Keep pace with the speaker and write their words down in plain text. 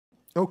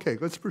Okay,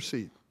 let's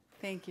proceed.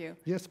 Thank you.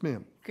 Yes,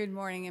 ma'am. Good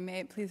morning, and may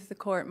it please the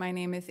court. My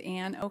name is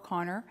Ann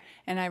O'Connor,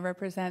 and I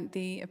represent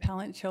the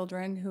appellant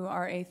children who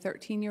are a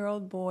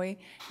 13-year-old boy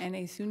and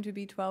a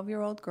soon-to-be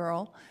 12-year-old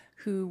girl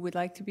who would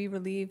like to be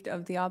relieved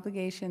of the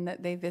obligation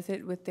that they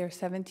visit with their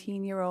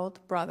 17-year-old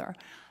brother.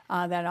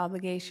 That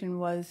obligation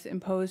was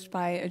imposed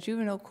by a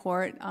juvenile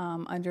court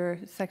under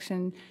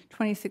Section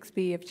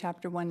 26B of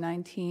Chapter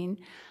 119.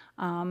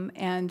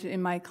 And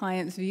in my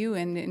client's view,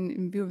 and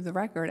in view of the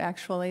record,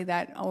 actually,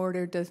 that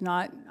order is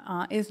not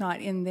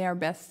in their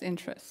best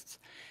interests.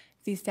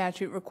 The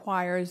statute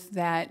requires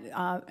that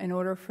an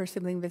order for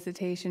sibling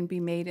visitation be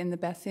made in the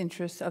best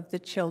interests of the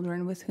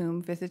children with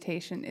whom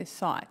visitation is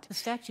sought. The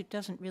statute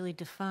doesn't really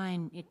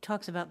define, it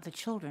talks about the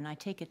children. I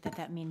take it that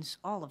that means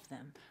all of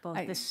them,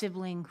 both the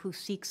sibling who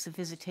seeks the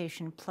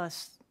visitation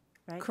plus,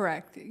 right?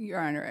 Correct, Your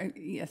Honor.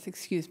 Yes,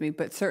 excuse me,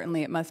 but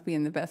certainly it must be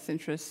in the best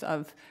interests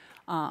of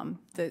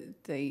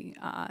the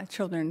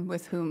children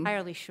with whom... I'm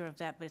entirely sure of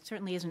that, but it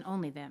certainly isn't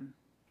only them.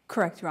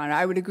 Correct, Your Honor.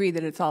 I would agree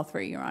that it's all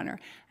three, Your Honor,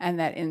 and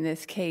that in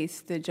this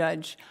case, the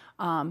judge,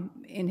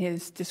 in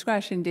his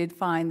discretion, did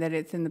find that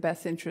it's in the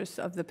best interests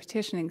of the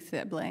petitioning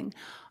sibling,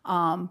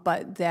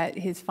 but that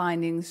his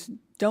findings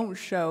don't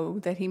show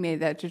that he made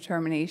that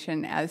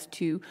determination as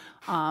to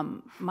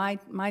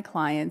my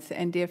clients,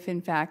 and if, in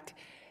fact,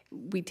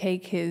 we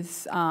take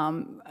his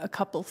a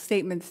couple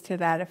statements to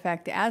that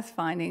effect as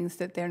findings,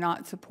 that they're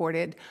not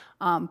supported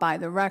by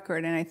the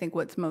record. And I think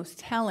what's most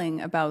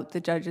telling about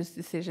the judge's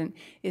decision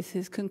is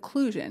his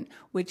conclusion,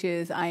 which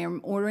is, I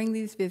am ordering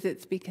these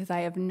visits because I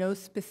have no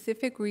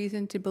specific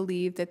reason to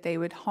believe that they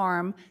would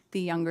harm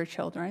the younger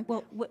children.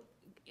 Well,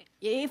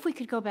 if we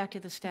could go back to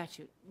the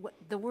statute,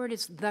 the word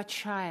is the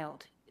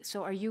child.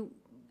 So are you...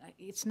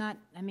 It's not,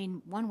 I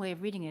mean, one way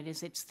of reading it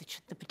is it's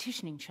the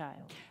petitioning child,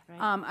 right?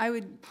 I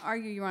would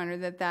argue, Your Honor,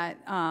 that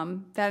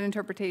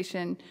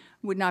interpretation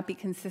would not be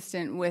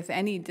consistent with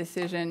any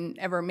decision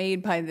ever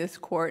made by this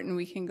court, and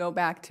we can go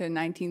back to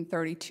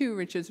 1932,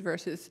 Richards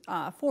versus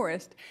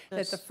Forrest,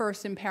 that the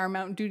first and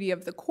paramount duty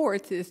of the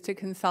courts is to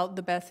consult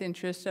the best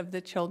interests of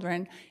the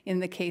children in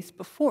the case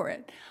before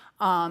it.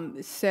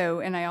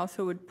 And I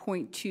also would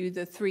point to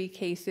the three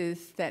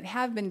cases that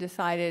have been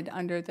decided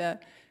under the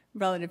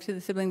relative to the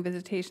sibling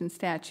visitation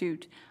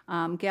statute,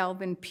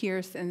 Galvin,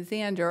 Pierce, and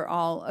Zander,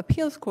 all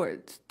appeals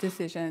court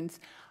decisions.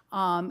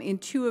 In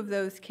two of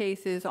those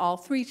cases, all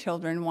three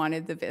children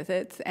wanted the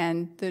visits,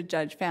 and the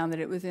judge found that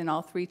it was in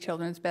all three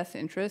children's best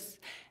interests,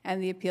 and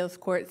the appeals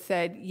court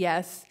said,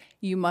 yes,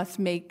 you must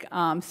make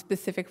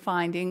specific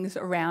findings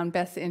around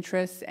best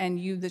interests, and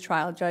you, the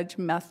trial judge,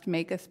 must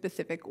make a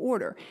specific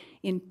order.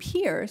 In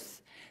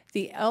Pierce,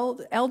 the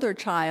elder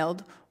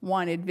child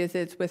wanted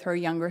visits with her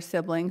younger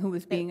sibling who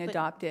was being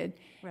adopted.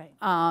 Right.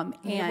 And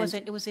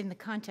it was in the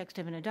context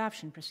of an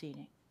adoption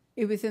proceeding.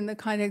 It was in the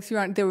context, Your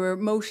Honor, there were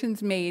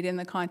motions made in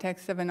the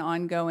context of an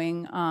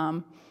ongoing,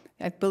 I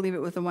believe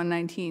it was a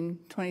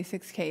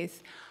 11926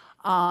 case,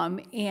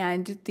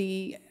 and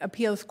the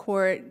appeals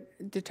court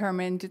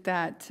determined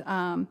that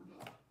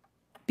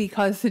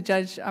because the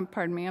judge,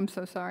 pardon me, I'm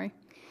so sorry.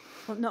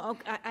 Well, no,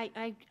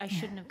 I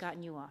shouldn't have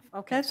gotten you off.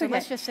 Okay, That's so okay.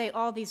 let's just say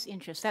all these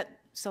interests.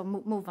 So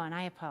move on,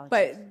 I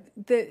apologize.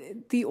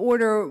 But the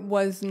order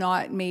was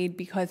not made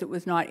because it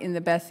was not in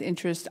the best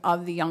interest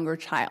of the younger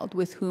child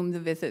with whom the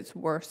visits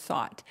were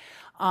sought.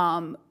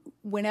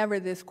 Whenever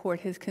this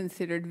court has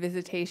considered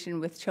visitation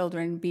with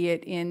children, be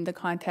it in the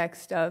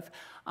context of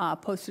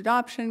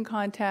post-adoption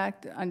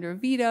contact under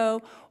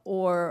veto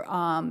or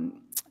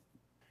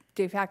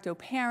de facto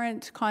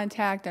parent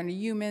contact under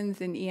humans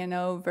in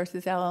ENO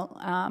versus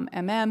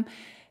LMM,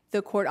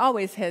 the court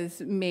always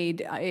has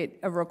made it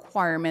a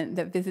requirement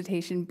that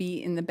visitation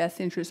be in the best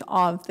interest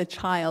of the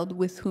child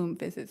with whom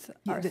visits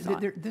are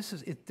sought.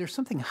 There's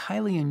something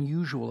highly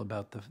unusual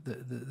about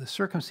the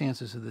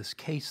circumstances of this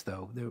case,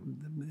 though.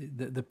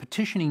 The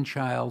petitioning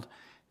child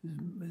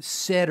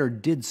said or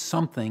did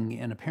something,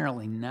 and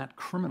apparently not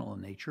criminal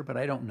in nature, but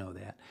I don't know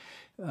that,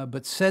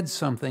 but said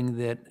something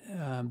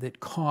that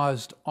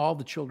caused all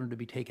the children to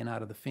be taken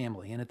out of the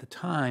family. And at the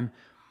time,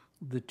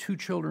 the two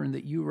children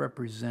that you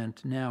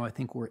represent now, I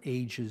think, were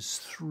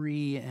ages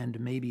 3 and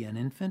maybe an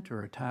infant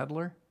or a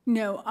toddler?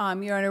 No,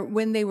 Your Honor,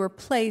 when they were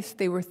placed,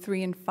 they were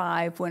 3 and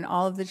 5. When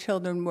all of the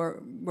children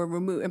were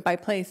removed, and by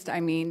placed, I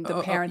mean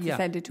the parents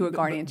ascended to a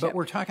guardianship. But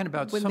we're talking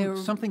about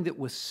something that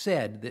was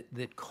said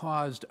that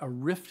caused a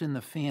rift in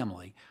the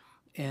family.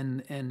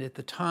 And at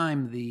the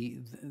time,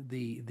 the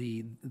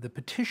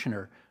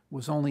petitioner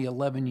was only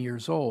 11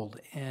 years old,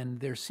 and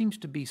there seems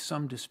to be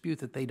some dispute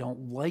that they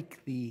don't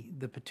like the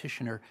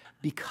petitioner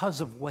because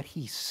of what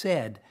he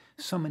said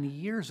so many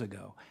years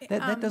ago.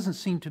 That doesn't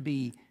seem to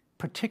be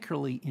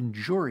particularly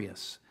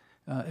injurious,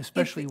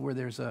 especially where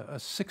there's a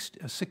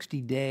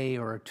 60-day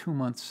or a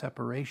 2-month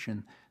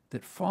separation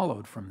that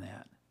followed from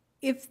that.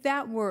 If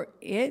that were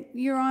it,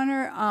 Your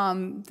Honor,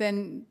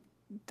 then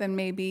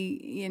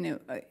maybe,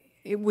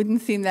 it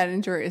wouldn't seem that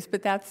injurious,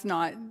 but that's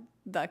not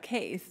the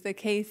case. The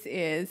case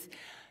is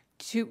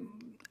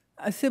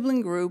a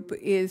sibling group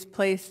is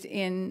placed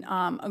in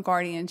a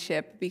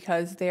guardianship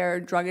because their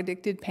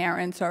drug-addicted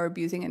parents are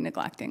abusing and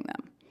neglecting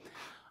them.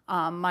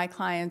 My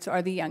clients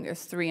are the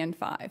youngest, 3 and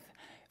 5.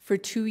 For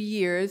 2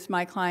 years,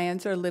 my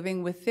clients are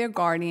living with their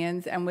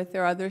guardians and with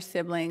their other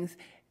siblings.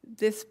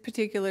 This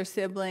particular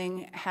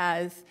sibling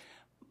has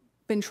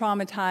been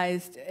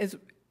traumatized, as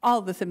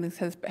all the siblings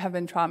have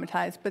been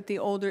traumatized, but the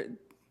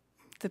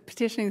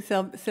petitioning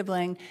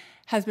sibling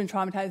has been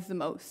traumatized the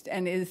most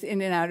and is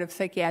in and out of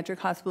psychiatric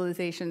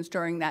hospitalizations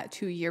during that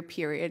 2-year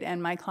period.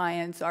 And my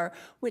clients are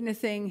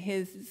witnessing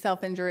his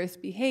self-injurious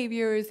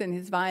behaviors and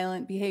his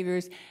violent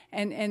behaviors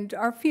and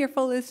are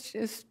fearful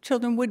as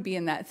children would be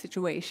in that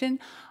situation.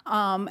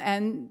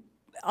 And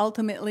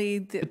ultimately,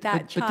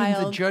 that child... But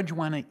didn't the judge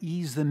want to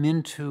ease them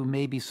into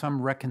maybe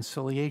some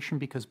reconciliation?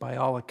 Because by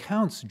all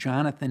accounts,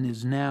 Jonathan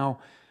is now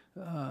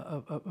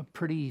a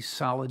pretty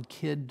solid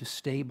kid,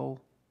 stable.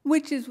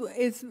 Which is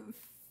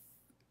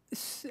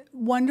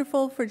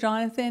wonderful for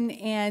Jonathan,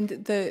 and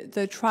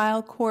the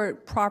trial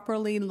court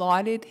properly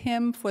lauded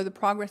him for the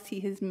progress he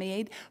has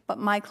made, but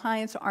my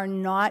clients are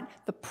not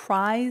the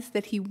prize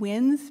that he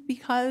wins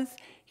because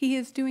he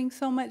is doing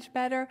so much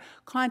better.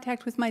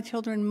 Contact with my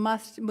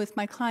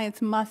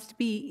clients must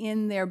be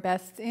in their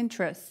best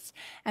interests,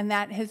 and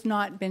that has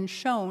not been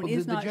shown,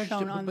 is not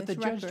shown on this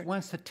record. But the judge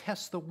wants to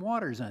test the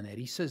waters on it.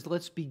 He says,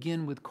 let's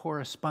begin with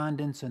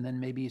correspondence and then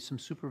maybe some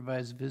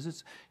supervised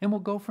visits, and we'll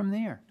go from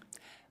there.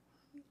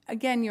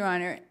 Again, Your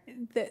Honor,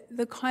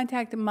 the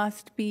contact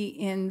must be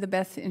in the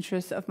best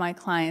interests of my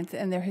clients,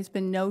 and there is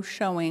no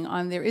showing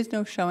on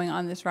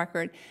this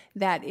record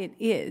that it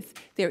is.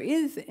 There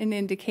is an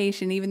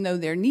indication, even though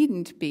there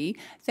needn't be,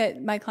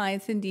 that my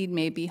clients indeed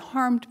may be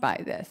harmed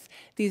by this.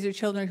 These are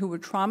children who were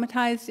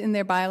traumatized in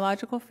their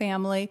biological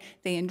family.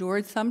 They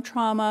endured some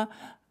trauma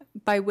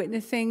by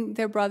witnessing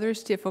their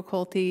brother's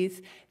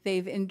difficulties.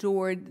 They've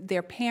endured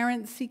their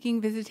parents seeking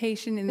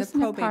visitation in the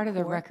probate court. Isn't it part of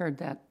the record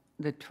that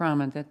the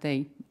trauma that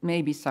they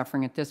may be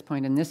suffering at this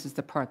point, and this is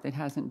the part that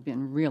hasn't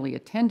been really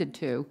attended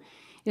to,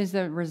 is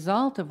the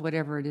result of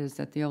whatever it is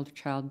that the older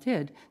child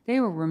did. They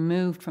were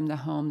removed from the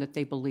home that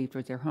they believed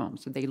was their home.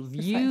 So they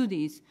view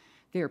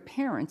their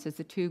parents as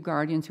the two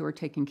guardians who are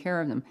taking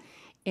care of them.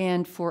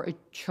 And for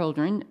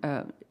children,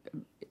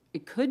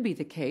 it could be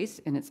the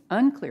case, and it's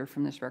unclear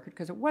from this record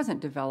because it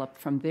wasn't developed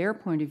from their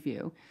point of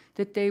view,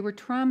 that they were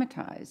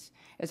traumatized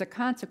as a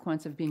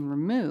consequence of being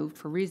removed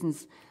for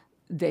reasons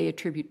they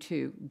attribute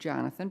to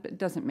Jonathan, but it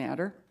doesn't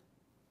matter.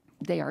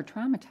 They are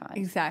traumatized.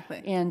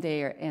 Exactly. And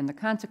the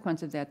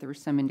consequence of that, there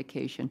was some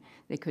indication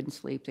they couldn't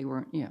sleep. They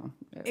weren't,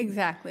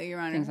 Exactly, Your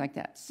Honor. things like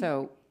that.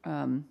 So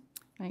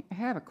I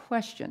have a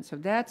question. So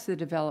that's the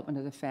development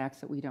of the facts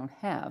that we don't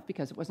have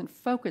because it wasn't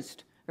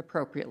focused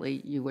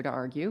appropriately, you would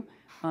argue,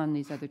 on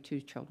these other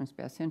two children's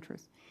best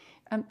interests.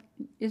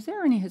 Is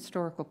there any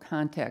historical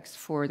context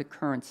for the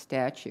current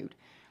statute,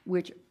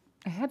 which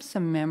I have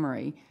some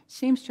memory,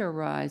 seems to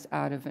arise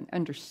out of an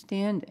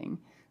understanding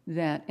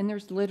that, and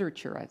there's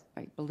literature,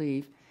 I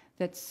believe,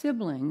 that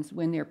siblings,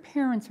 when their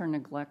parents are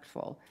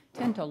neglectful,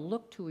 tend to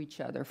look to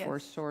each other for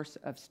a source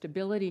of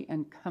stability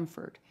and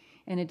comfort.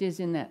 And it is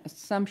in that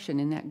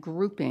assumption, in that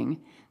grouping,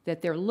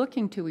 that they're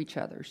looking to each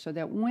other so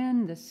that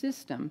when the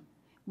system,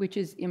 which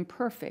is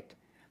imperfect,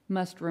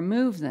 must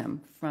remove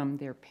them from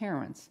their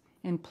parents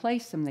and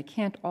place them, they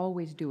can't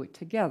always do it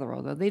together,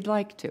 although they'd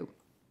like to.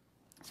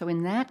 So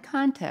in that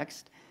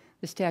context,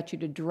 the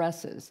statute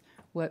addresses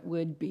what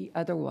would be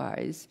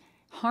otherwise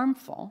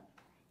harmful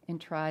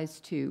and tries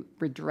to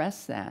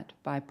redress that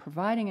by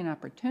providing an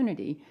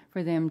opportunity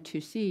for them to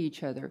see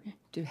each other,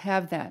 to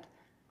have that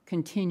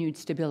continued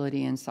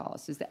stability and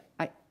solace. Is that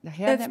I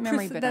have that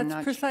memory, but I'm not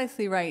That's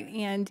precisely right.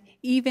 And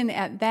even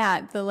at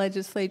that, the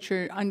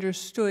legislature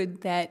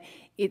understood that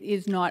it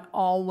is not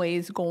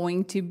always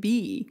going to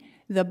be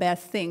the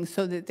best thing,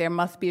 so that there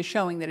must be a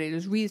showing that it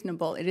is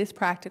reasonable, it is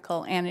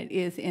practical, and it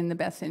is in the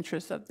best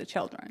interests of the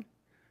children.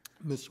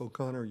 Ms.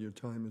 O'Connor, your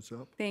time is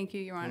up. Thank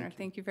you, Your Honor.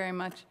 Thank you very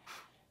much.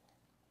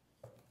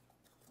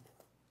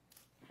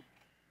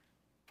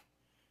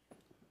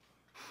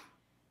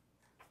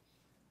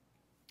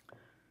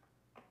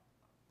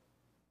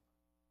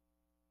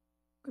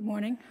 Good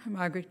morning. I'm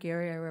Margaret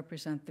Geary. I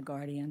represent the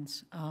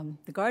Guardians.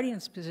 The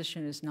Guardians'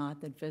 position is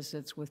not that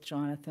visits with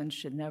Jonathan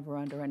should never,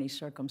 under any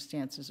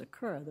circumstances,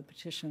 occur. The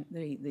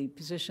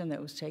position that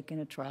was taken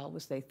at trial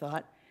was they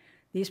thought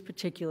these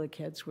particular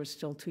kids were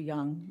still too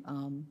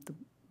young. The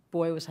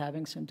boy was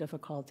having some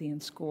difficulty in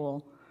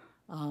school.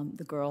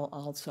 The girl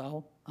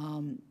also.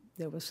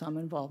 There was some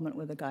involvement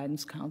with a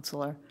guidance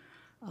counselor.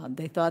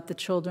 They thought the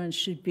children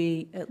should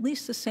be at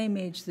least the same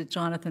age that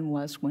Jonathan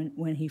was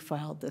when he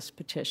filed this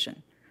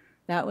petition.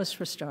 That was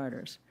for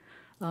starters.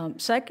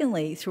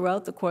 Secondly,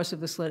 throughout the course of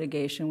this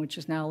litigation, which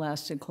has now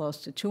lasted close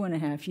to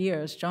 2.5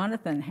 years,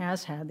 Jonathan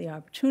has had the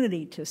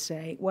opportunity to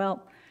say,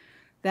 well,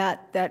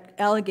 that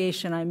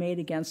allegation I made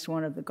against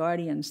one of the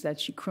guardians that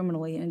she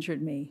criminally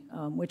injured me,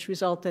 which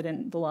resulted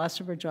in the loss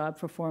of her job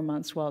for 4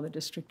 months while the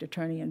district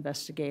attorney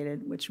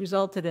investigated, which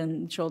resulted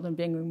in children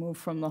being removed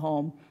from the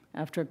home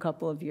after a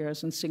couple of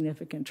years and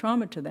significant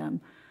trauma to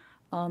them.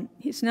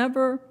 He's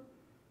never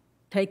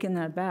taken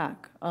that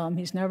back.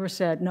 He's never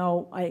said,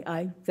 no,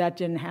 that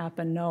didn't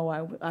happen, no,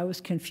 I was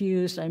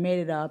confused, I made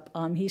it up.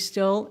 He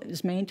still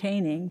is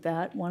maintaining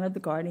that one of the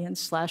guardians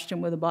slashed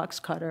him with a box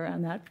cutter,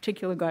 and that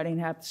particular guardian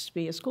happens to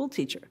be a school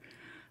teacher.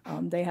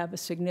 They have a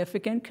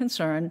significant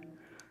concern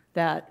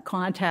that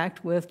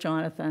contact with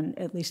Jonathan,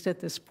 at least at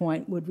this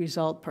point, would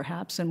result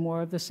perhaps in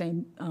more of the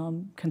same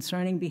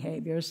concerning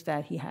behaviors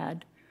that he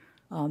had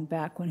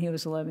back when he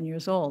was 11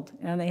 years old.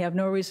 And they have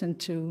no reason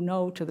to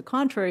know to the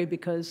contrary,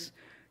 because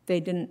they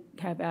didn't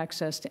have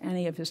access to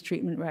any of his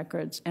treatment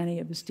records, any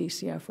of his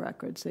DCF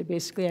records. They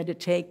basically had to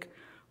take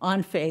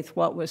on faith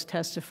what was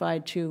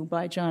testified to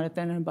by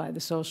Jonathan and by the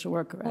social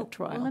worker at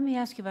trial. Well, let me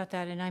ask you about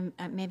that, and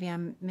maybe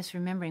I'm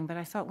misremembering, but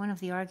I thought one of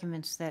the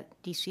arguments that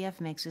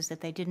DCF makes is that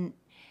they didn't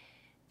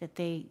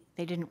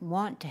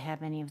want to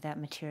have any of that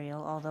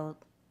material, although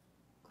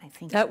I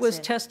think that was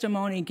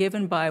testimony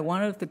given by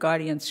one of the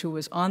guardians who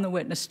was on the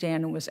witness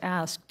stand and was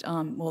asked,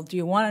 well, do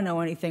you want to know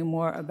anything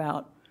more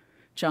about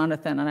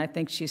Jonathan? And I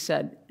think she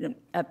said,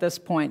 at this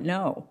point,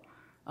 no.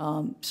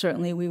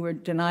 Certainly, we were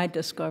denied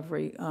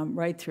discovery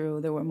right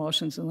through. There were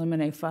motions in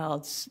limine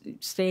filed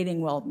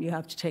stating, well, you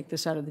have to take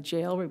this out of the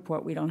jail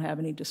report. We don't have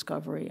any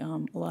discovery.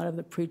 A lot of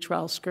the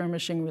pretrial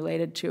skirmishing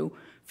related to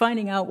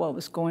finding out what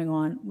was going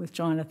on with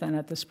Jonathan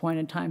at this point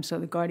in time so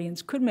the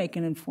guardians could make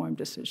an informed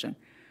decision.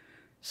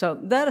 So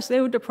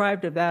they were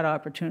deprived of that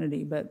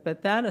opportunity.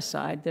 But that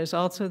aside, there's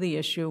also the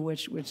issue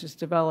which is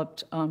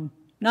developed,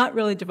 not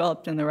really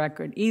developed in the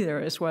record either,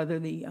 is whether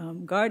the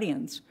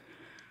guardians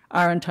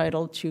are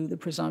entitled to the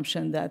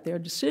presumption that their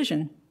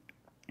decision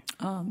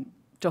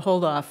to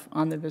hold off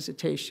on the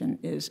visitation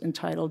is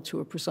entitled to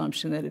a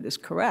presumption that it is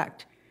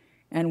correct,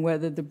 and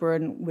whether the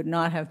burden would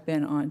not have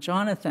been on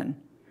Jonathan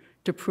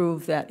to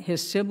prove that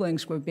his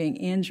siblings were being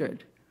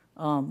injured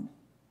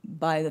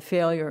by the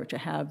failure to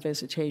have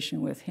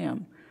visitation with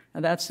him.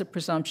 Now, that's the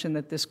presumption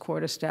that this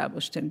court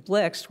established in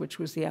Blixt, which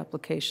was the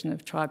application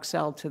of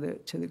Troxell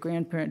to the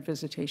grandparent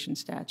visitation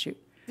statute.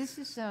 This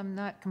is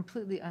not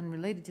completely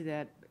unrelated to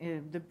that.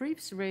 The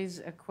briefs raise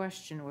a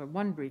question, or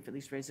one brief at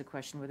least raised a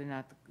question, whether or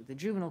not the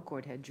juvenile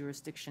court had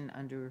jurisdiction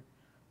under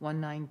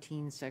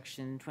 119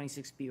 section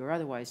 26B or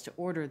otherwise to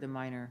order the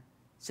minor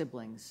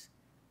siblings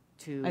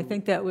to... I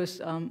think that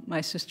was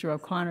my sister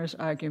O'Connor's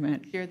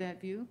argument. Share that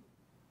view?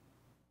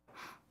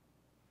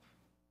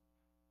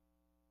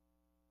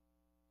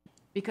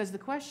 Because the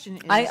question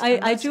is...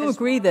 I do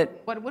agree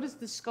that... What is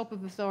the scope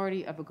of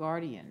authority of a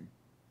guardian?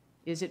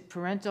 Is it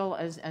parental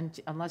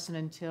unless and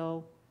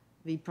until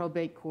the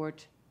probate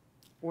court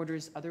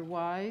orders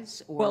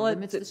otherwise, or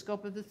limits the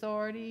scope of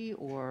authority,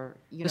 or,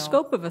 The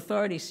scope of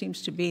authority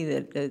seems to be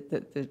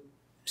that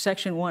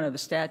Section 1 of the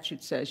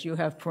statute says you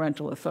have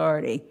parental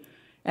authority,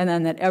 and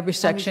then that every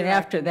section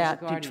after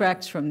that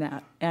detracts from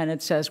that. And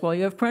it says, well,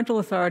 you have parental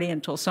authority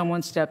until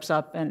someone steps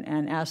up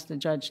and asks the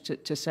judge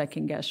to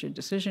second-guess your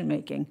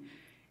decision-making,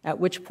 at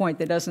which point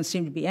there doesn't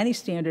seem to be any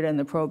standard in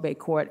the probate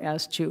court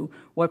as to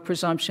what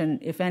presumption,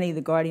 if any,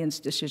 the guardian's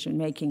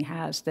decision-making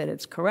has that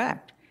it's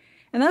correct.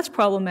 And that's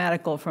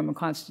problematical from a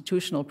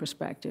constitutional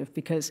perspective,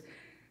 because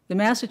the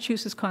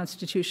Massachusetts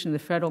Constitution and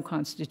the federal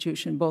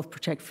Constitution both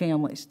protect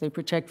families. They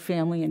protect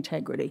family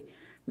integrity.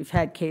 We've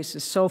had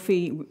cases,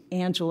 Sophie,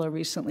 Angela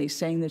recently,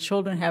 saying that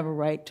children have a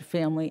right to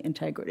family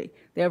integrity.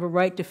 They have a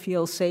right to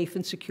feel safe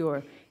and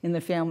secure in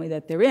the family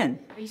that they're in.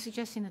 Are you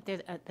suggesting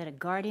that a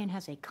guardian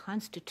has a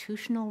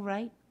constitutional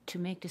right to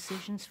make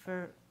decisions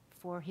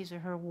for his or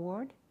her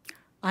ward?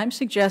 I'm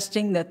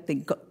suggesting that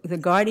the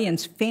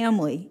guardian's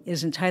family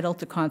is entitled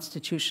to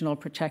constitutional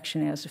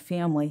protection as a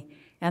family,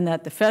 and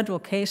that the federal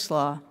case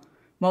law,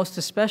 most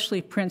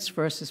especially Prince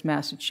versus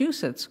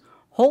Massachusetts,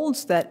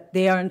 holds that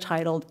they are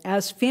entitled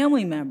as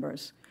family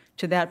members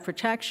to that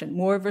protection.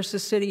 Moore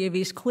versus City of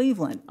East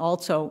Cleveland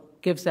also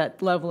gives that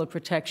level of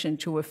protection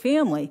to a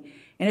family.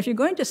 And if you're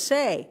going to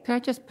say... Could I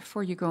just,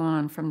 before you go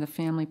on from the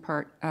family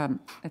part, I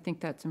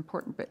think that's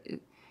important, but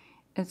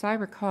as I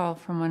recall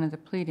from one of the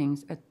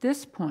pleadings, at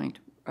this point,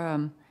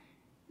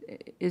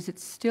 is it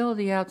still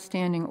the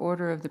outstanding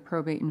order of the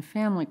probate and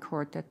family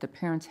court that the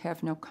parents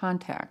have no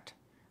contact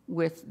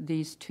with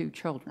these two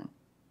children?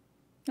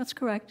 That's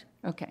correct.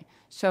 Okay.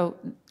 So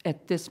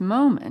at this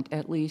moment,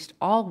 at least,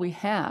 all we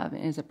have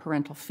is a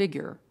parental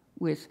figure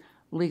with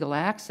legal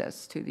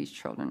access to these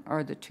children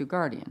are the two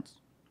guardians.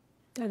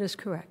 That is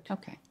correct.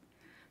 Okay.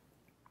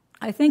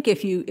 I think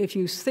if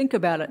you think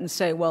about it and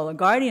say, well, a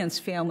guardian's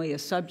family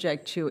is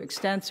subject to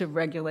extensive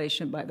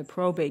regulation by the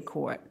probate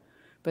court,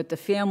 but the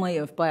family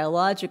of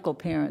biological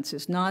parents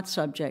is not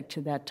subject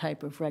to that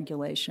type of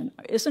regulation,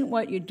 isn't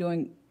what you're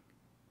doing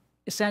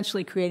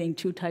essentially creating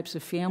two types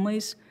of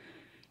families?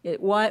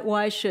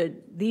 Why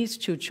should these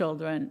two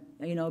children,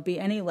 be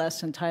any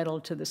less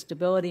entitled to the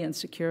stability and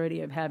security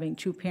of having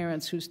two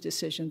parents whose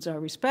decisions are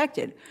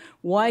respected?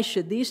 Why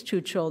should these two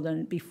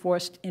children be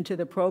forced into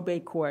the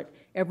probate court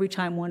every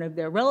time one of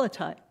their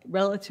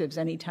relatives,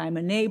 anytime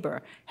a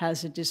neighbor,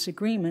 has a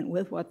disagreement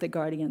with what the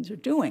guardians are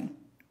doing?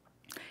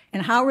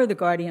 And how are the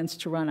guardians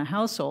to run a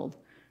household,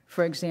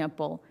 for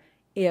example,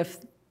 if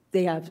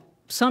they have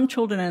some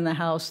children in the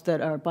house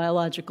that are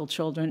biological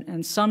children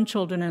and some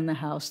children in the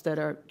house that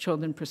are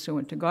children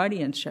pursuant to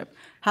guardianship?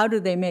 How do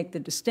they make the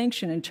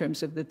distinction in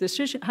terms of the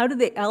decision? How do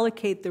they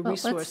allocate the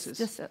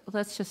resources?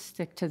 Let's just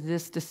stick to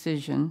this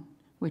decision,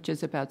 which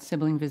is about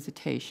sibling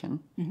visitation,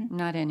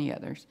 not any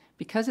others,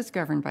 because it's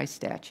governed by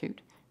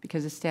statute,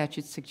 because the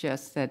statute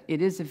suggests that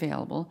it is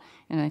available,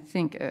 and I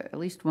think at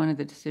least one of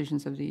the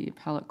decisions of the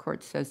appellate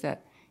court says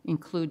that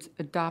includes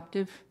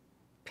adoptive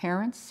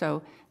parents,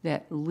 so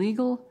that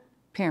legal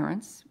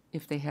parents,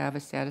 if they have a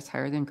status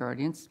higher than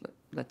guardians,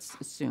 let's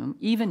assume,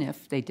 even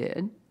if they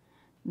did,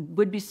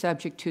 would be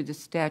subject to the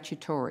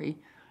statutory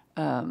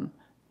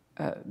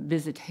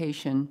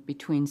visitation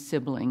between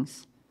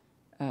siblings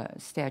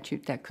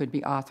statute that could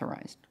be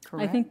authorized,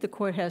 correct? I think the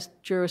court has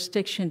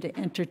jurisdiction to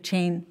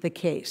entertain the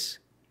case.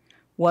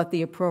 What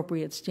the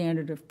appropriate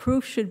standard of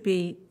proof should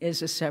be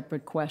is a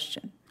separate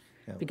question.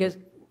 Yeah, because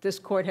this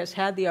court has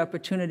had the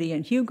opportunity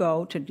in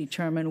Hugo to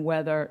determine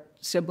whether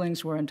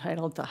siblings were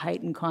entitled to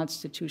heightened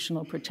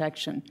constitutional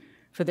protection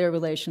for their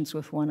relations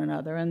with one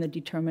another, and the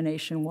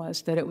determination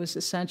was that it was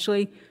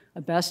essentially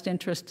a best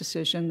interest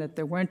decision, that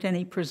there weren't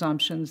any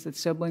presumptions that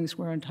siblings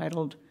were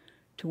entitled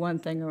to one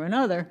thing or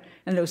another,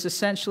 and it was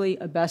essentially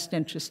a best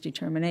interest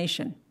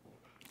determination.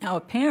 Now,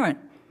 a parent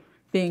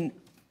being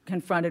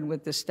confronted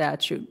with this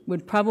statute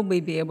would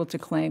probably be able to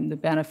claim the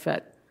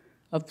benefit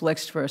of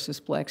Blixt versus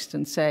Blixt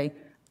and say,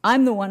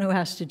 I'm the one who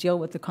has to deal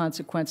with the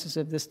consequences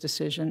of this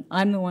decision.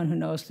 I'm the one who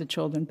knows the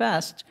children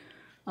best.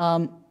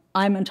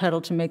 I'm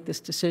entitled to make this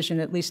decision,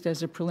 at least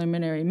as a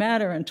preliminary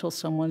matter, until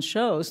someone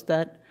shows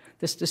that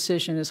this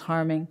decision is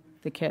harming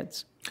the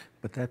kids.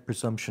 But that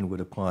presumption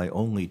would apply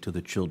only to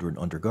the children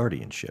under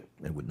guardianship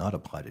and would not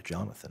apply to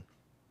Jonathan.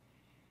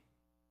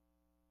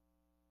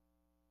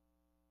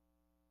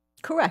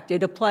 Correct.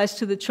 It applies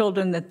to the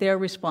children that they're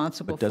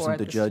responsible for. But doesn't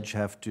the judge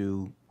have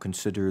to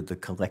consider the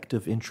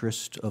collective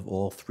interest of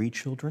all three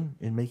children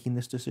in making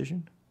this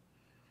decision?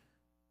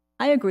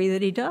 I agree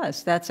that he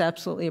does. That's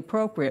absolutely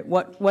appropriate.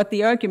 What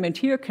the argument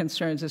here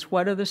concerns is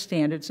what are the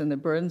standards and the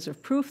burdens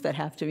of proof that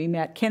have to be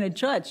met. Can a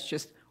judge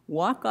just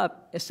walk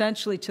up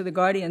essentially to the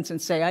guardians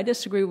and say, I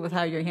disagree with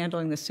how you're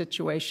handling this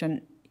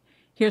situation,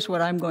 here's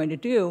what I'm going to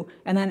do,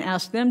 and then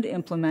ask them to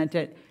implement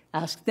it,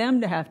 ask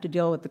them to have to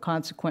deal with the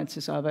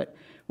consequences of it,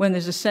 when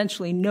there's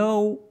essentially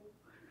no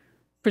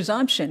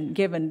presumption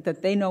given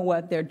that they know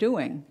what they're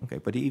doing. Okay,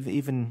 but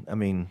even I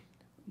mean,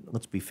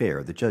 let's be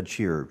fair, the judge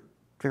here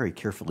very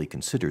carefully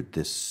considered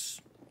this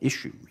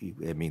issue.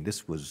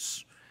 This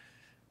was...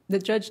 The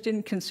judge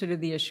didn't consider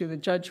the issue. The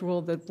judge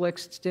ruled that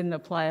Blixt didn't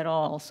apply at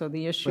all, so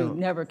the issue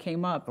never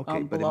came up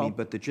below.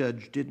 But the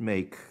judge did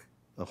make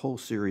a whole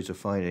series of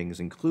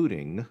findings,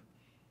 including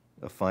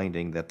a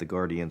finding that the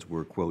guardians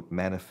were, quote,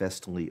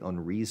 manifestly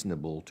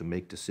unreasonable to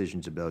make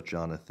decisions about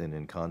Jonathan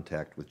in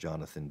contact with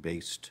Jonathan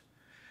based,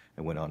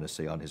 and went on to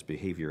say, on his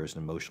behavior as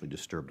an emotionally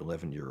disturbed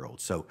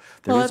 11-year-old. So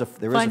there is a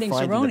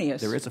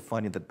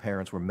finding that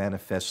parents were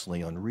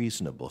manifestly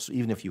unreasonable. So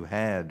even if you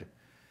had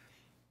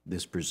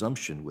this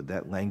presumption, would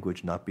that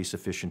language not be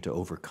sufficient to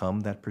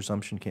overcome that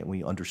presumption? Can't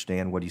we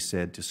understand what he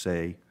said to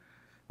say,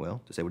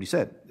 well, to say what he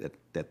said,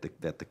 that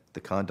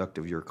the conduct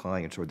of your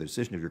clients or the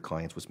decision of your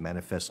clients was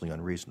manifestly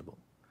unreasonable?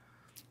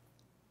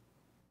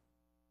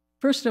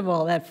 First of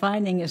all, that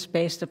finding is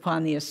based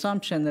upon the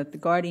assumption that the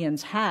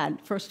guardians had,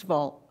 first of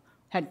all,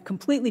 had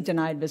completely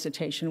denied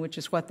visitation, which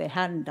is what they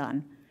hadn't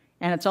done.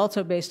 And it's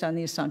also based on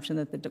the assumption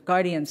that the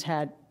guardians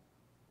had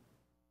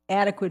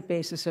adequate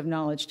basis of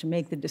knowledge to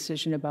make the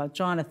decision about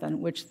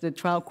Jonathan, which the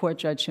trial court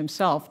judge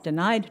himself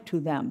denied to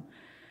them.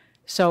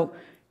 So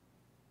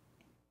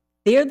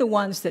they're the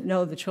ones that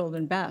know the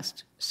children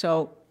best.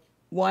 So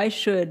why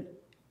should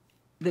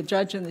the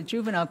judge in the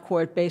juvenile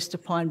court, based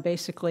upon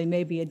basically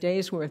maybe a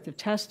day's worth of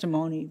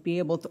testimony, be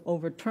able to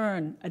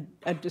overturn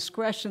a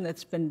discretion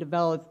that's been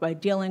developed by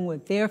dealing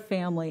with their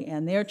family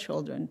and their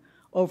children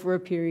over a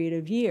period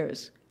of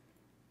years?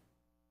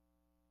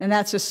 And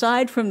that's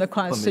aside from the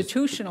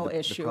constitutional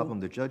issue. The problem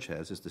the judge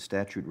has is the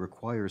statute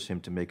requires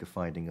him to make a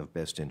finding of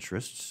best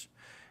interests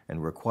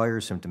and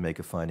requires him to make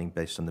a finding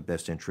based on the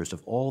best interest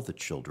of all the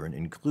children,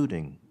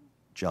 including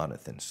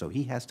Jonathan. So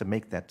he has to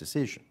make that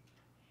decision.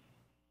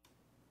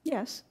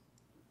 Yes.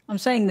 I'm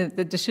saying that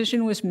the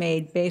decision was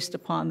made based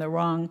upon the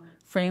wrong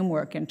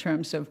framework in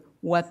terms of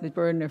what the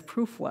burden of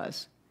proof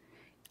was.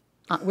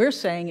 We're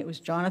saying it was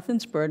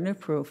Jonathan's burden of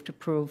proof to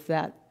prove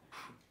that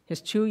his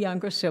two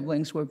younger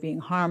siblings were being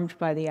harmed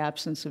by the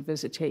absence of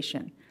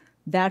visitation.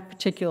 That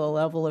particular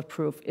level of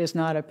proof is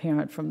not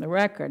apparent from the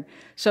record.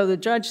 So the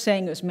judge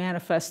saying it was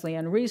manifestly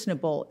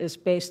unreasonable is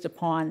based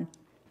upon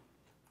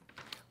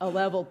a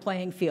level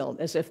playing field,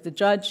 as if the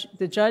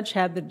judge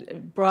had the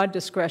broad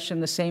discretion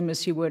the same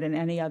as he would in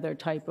any other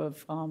type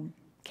of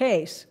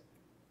case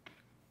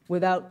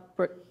without...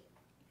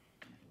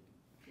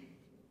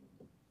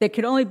 It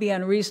could only be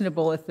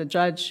unreasonable if the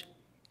judge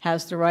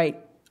has the right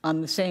on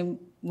the same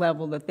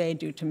level that they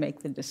do to make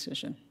the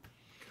decision.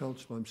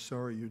 Counsel, I'm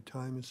sorry, your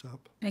time is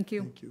up. Thank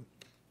you. Thank you.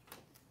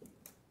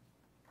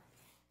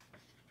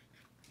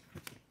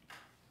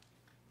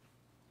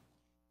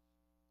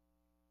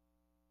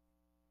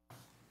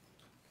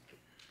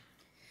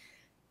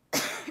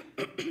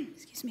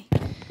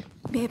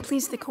 May it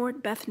please the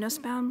court, Beth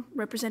Nussbaum,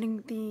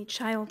 representing the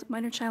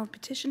minor child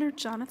petitioner,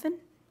 Jonathan.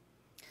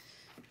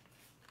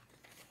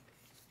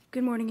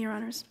 Good morning, Your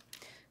Honors.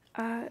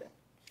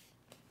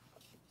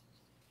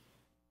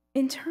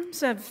 In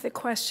terms of the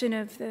question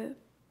of the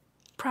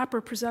proper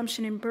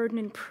presumption and burden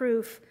and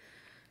proof,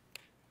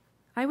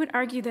 I would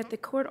argue that the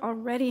court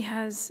already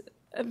has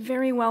a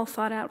very well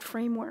thought out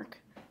framework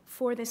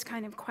for this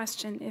kind of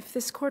question. If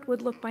this court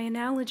would look by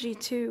analogy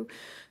to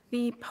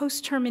the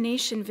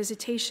post-termination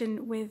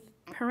visitation with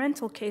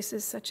parental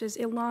cases such as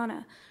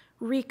Ilana,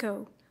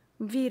 Rico,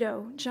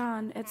 Vito,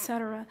 John,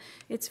 etc.,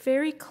 it's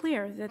very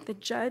clear that the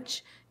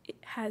judge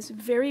has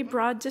very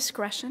broad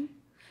discretion,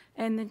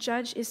 and the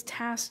judge is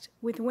tasked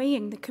with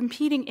weighing the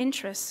competing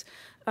interests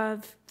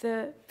of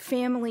the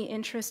family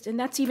interest, and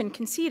that's even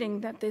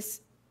conceding that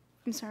this,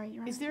 I'm sorry,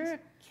 Your Honor. Is there a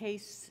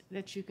case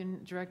that you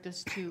can direct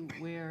us to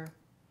where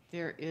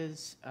there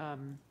is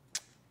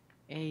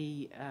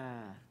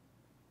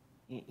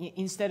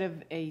instead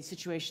of a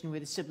situation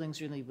where the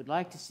siblings really would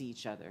like to see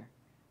each other,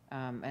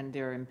 and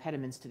there are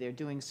impediments to their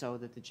doing so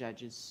that the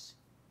judge is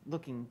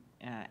looking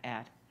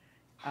at,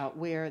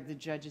 where the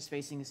judge is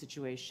facing a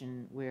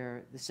situation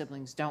where the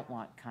siblings don't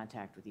want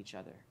contact with each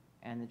other,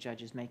 and the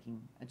judge is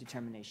making a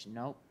determination,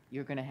 nope,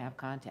 you're going to have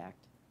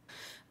contact?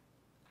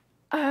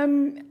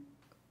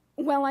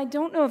 Well, I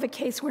don't know of a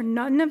case where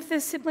none of the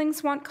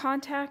siblings want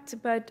contact,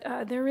 but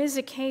there is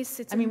a case.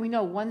 I mean, we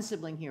know one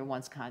sibling here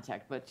wants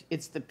contact, but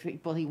it's the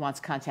people he wants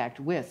contact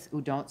with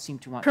who don't seem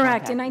to want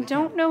contact. Correct, and I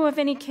don't know of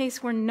any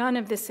case where none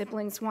of the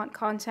siblings want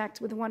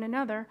contact with one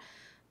another.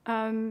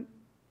 And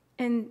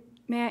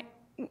I'm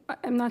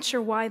not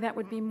sure why that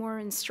would be more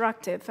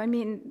instructive. I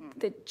mean,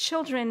 the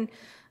children,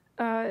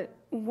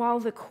 while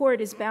the court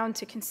is bound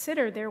to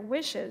consider their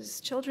wishes,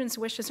 children's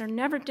wishes are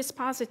never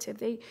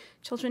dispositive.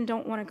 Children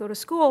don't want to go to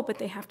school, but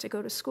they have to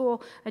go to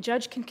school. A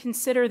judge can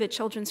consider the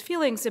children's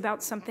feelings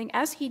about something,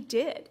 as he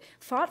did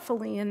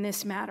thoughtfully in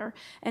this matter,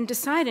 and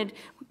decided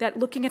that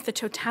looking at the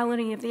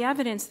totality of the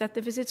evidence, that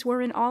the visits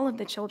were in all of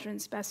the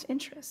children's best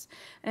interests.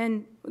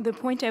 And the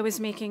point I was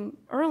making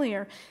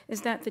earlier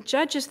is that the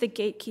judge is the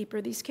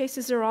gatekeeper. These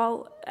cases are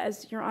all,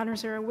 as Your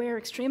Honors are aware,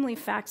 extremely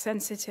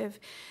fact-sensitive.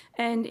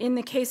 And in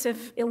the case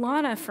of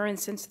Ilana, for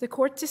instance, the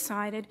court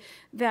decided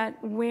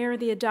that where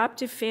the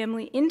adoptive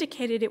family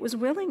indicated it was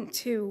willing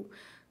to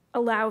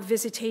allow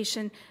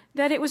visitation,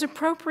 that it was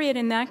appropriate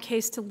in that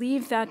case to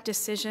leave that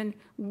decision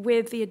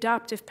with the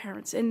adoptive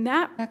parents. And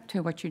that... Back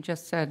to what you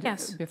just said,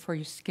 yes, before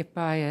you skip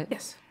by it.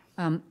 Yes.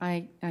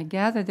 I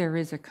gather there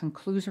is a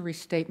conclusory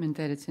statement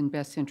that it's in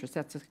best interest.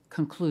 That's a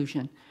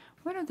conclusion.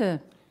 What are the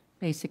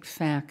basic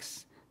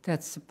facts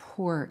that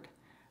support?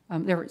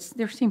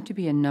 There seem to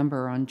be a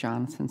number on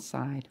Jonathan's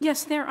side.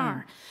 Yes, there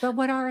are. But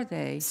what are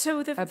they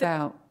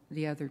about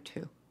the other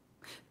two?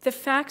 The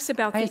facts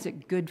about... Why is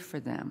it good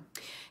for them?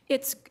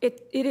 It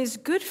is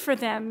good for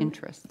them...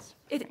 Interests.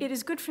 It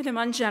is good for them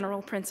on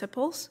general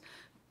principles.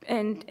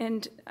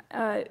 And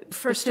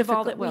first of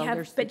all, that we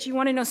have... But you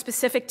want to know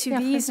specific to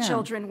these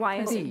children,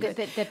 why is it good?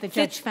 That the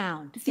judge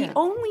found. The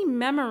only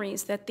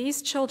memories that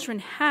these children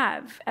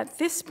have at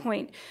this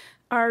point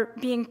are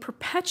being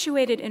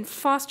perpetuated and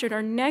fostered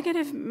are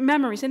negative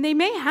memories. And they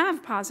may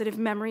have positive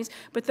memories,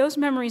 but those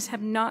memories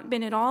have not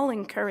been at all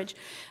encouraged.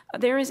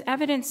 There is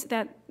evidence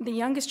that the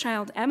youngest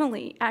child,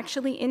 Emily,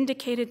 actually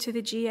indicated to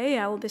the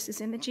GAL, this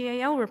is in the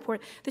GAL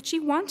report, that she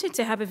wanted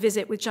to have a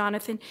visit with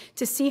Jonathan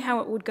to see how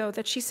it would go,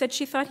 that she said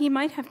she thought he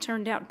might have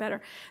turned out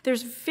better.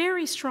 There's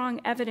very strong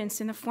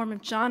evidence in the form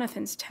of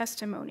Jonathan's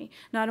testimony,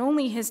 not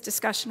only his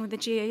discussion with the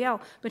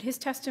GAL, but his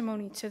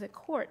testimony to the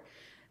court,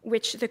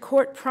 which the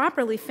court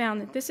properly found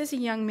that this is a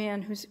young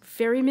man who's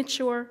very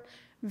mature,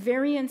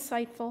 very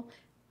insightful,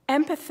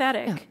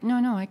 empathetic. Yeah,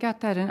 no, I got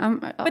that. And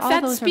but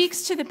that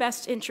speaks to the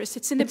best interest.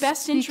 It's in the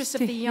best interest of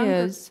the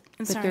younger.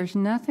 But there's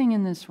nothing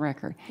in this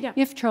record. Yeah.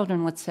 If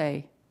children, let's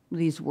say,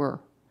 these were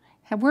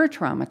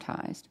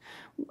traumatized,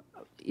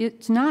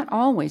 it's not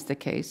always the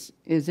case,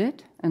 is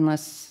it?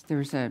 Unless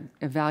there's an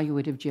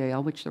evaluative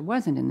GAL, which there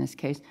wasn't in this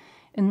case.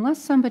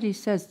 Unless somebody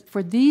says,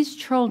 for these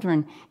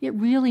children, it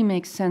really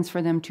makes sense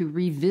for them to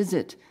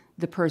revisit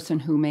the person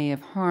who may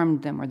have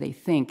harmed them, or they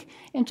think,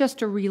 and just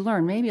to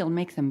relearn. Maybe it'll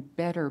make them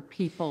better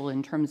people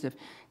in terms of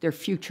their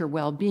future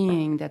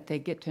well-being, that they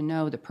get to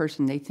know the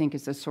person they think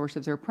is the source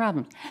of their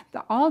problems.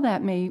 All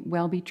that may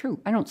well be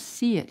true. I don't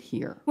see it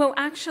here. Well,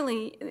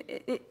 actually,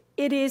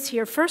 it is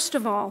here. First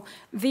of all,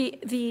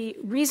 the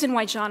reason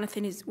why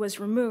Jonathan was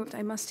removed,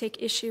 I must take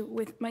issue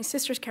with my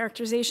sister's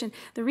characterization.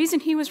 The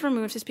reason he was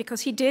removed is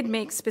because he did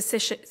make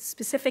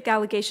specific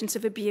allegations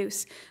of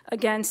abuse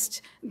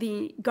against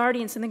the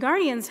guardians, and the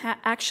guardians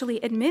actually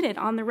admitted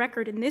on the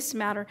record in this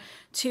matter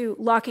to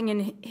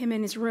locking him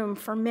in his room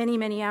for many,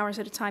 many hours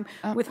at a time,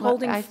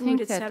 withholding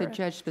food, etc. I think that the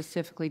judge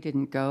specifically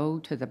didn't go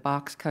to the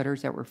box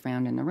cutters that were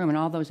found in the room and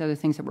all those other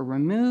things that were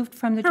removed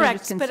from the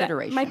judge's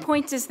consideration. But my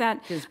point is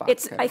that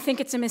I think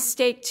it's a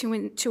mistake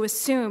to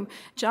assume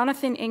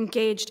Jonathan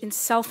engaged in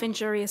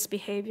self-injurious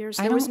behaviors.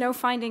 There was no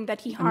finding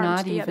that he harmed the other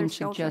children. I'm not even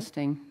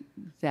suggesting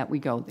that we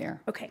go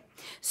there. Okay.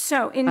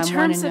 So in I want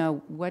terms to of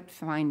know what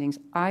findings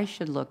I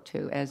should look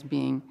to as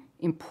being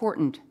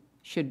important.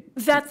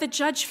 that the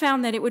judge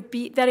found that it would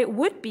be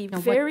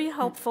very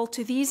helpful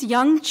to these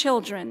young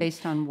children.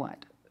 Based on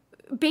what?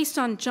 Based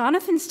on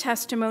Jonathan's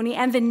testimony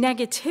and the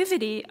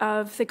negativity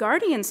of the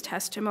guardian's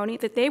testimony,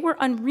 that they were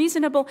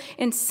unreasonable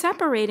in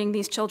separating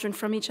these children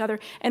from each other,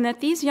 and that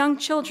these young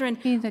children...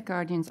 The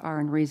guardians are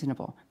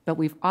unreasonable, but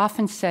we've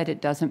often said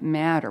it doesn't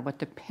matter what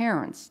the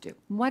parents do.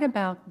 What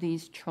about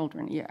these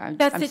children? Yeah, I'm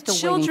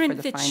still waiting for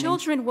the findings.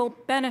 Children will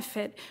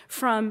benefit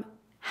from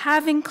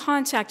having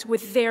contact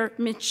with their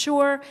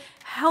mature,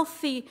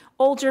 healthy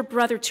older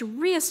brother to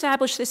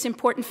reestablish this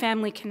important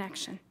family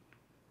connection.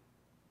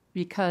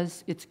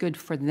 Because it's good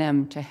for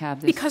them to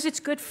have this. Because it's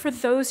good for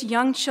those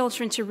young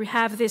children to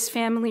have this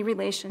family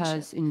relationship.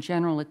 Because in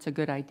general it's a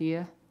good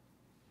idea?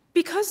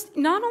 Because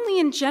not only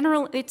in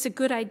general it's a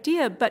good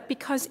idea, but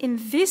because in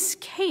this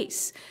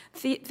case,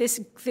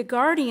 the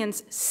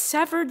guardians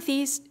severed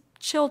these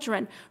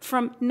children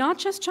from not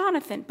just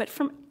Jonathan, but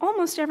from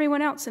almost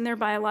everyone else in their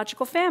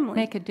biological family.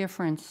 Make a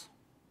difference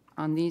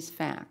on these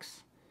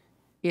facts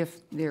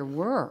if there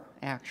were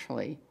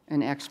actually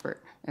an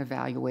expert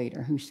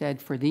evaluator who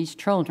said for these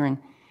children,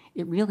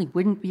 it really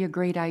wouldn't be a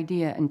great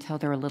idea until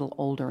they're a little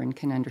older and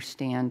can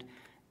understand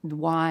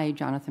why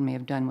Jonathan may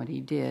have done what he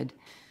did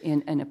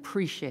and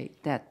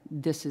appreciate that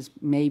this is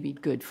maybe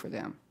good for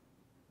them.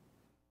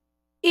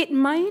 It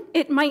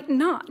might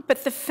not,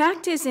 but the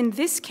fact is in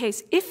this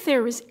case, if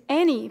there is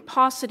any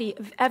paucity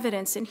of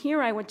evidence, and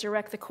here I would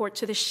direct the court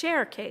to the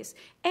Scher case,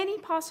 any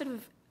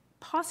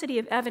paucity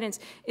of evidence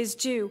is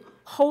due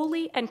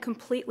wholly and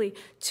completely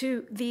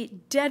to the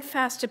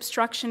dead-fast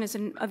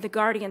obstructionism of the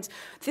guardians.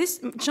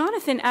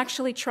 Jonathan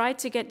actually tried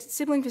to get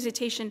sibling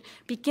visitation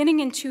beginning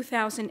in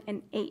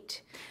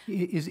 2008.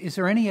 Is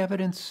there any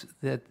evidence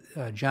that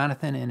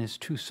Jonathan and his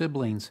two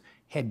siblings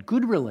had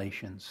good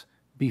relations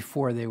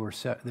before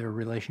their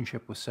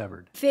relationship was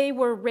severed? They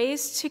were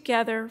raised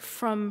together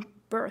from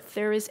birth.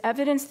 There is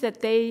evidence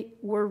that they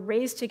were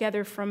raised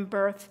together from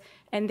birth,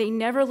 and they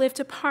never lived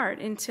apart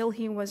until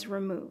he was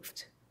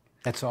removed.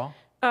 That's all?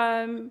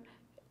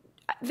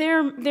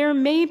 There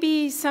may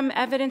be some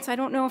evidence, I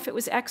don't know if it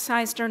was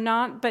excised or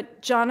not,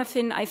 but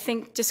Jonathan, I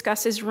think,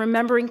 discusses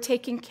remembering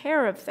taking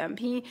care of them.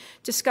 He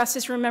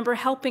discusses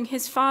helping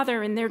his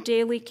father in their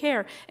daily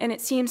care, and it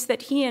seems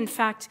that he, in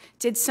fact,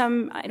 did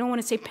some, I don't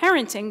want to say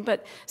parenting,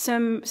 but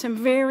some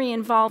very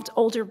involved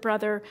older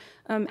brother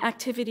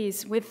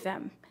activities with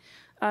them.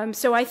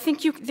 So I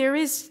think there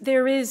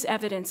is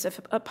evidence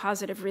of a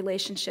positive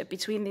relationship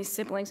between these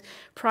siblings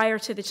prior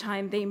to the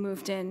time they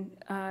moved in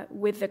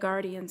with the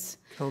guardians.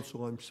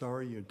 Counsel, I'm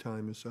sorry, your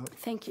time is up.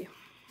 Thank you.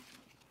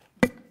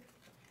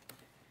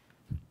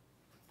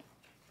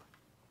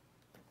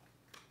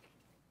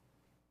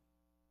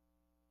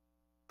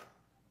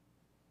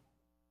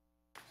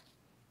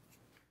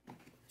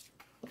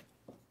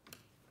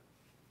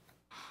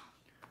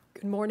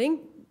 Good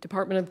morning.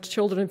 Department of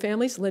Children and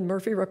Families, Lynn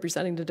Murphy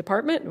representing the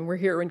department, and we're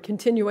here in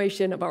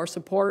continuation of our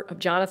support of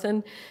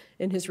Jonathan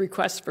in his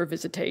request for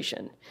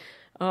visitation.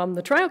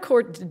 The trial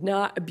court did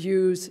not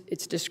abuse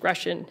its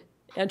discretion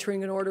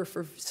entering an order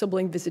for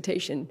sibling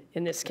visitation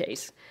in this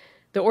case.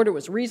 The order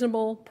was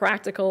reasonable,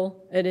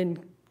 practical, and in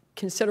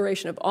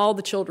consideration of all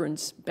the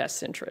children's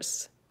best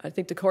interests. I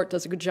think the court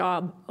does a good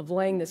job of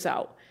laying this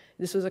out.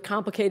 This was a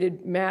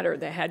complicated matter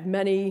that had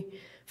many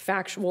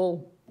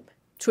factual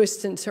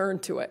twists and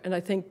turns to it. And I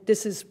think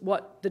this is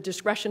what the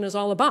discretion is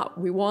all about.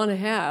 We want to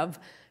have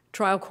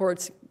trial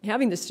courts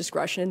having this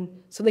discretion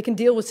so they can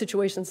deal with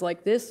situations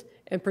like this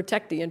and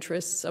protect the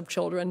interests of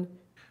children,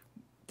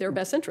 their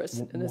best interests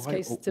in this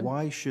case.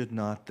 Why should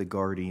not the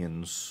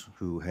guardians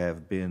who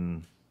have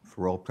been,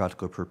 for all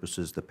practical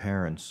purposes, the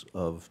parents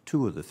of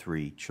two of the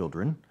three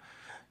children,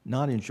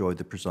 not enjoy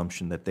the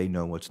presumption that they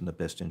know what's in the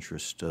best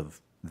interest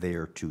of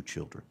their two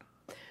children?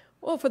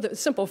 Well, for the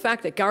simple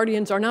fact that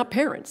guardians are not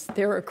parents.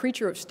 They're a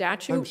creature of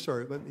statute. I'm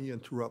sorry, let me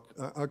interrupt.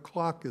 Our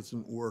clock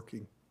isn't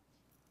working.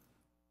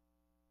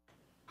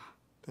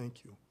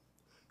 Thank you.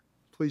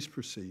 Please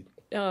proceed.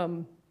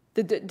 The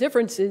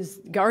difference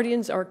is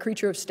guardians are a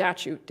creature of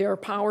statute. Their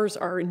powers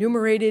are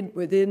enumerated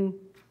within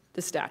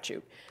the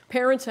statute.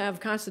 Parents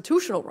have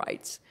constitutional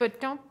rights. But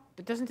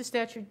doesn't the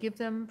statute give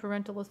them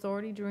parental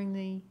authority during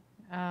the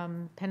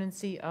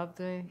pendency of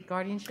the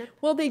guardianship?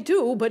 Well, they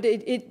do, but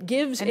it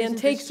gives and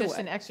takes away. Isn't this just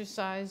an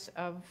exercise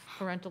of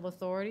parental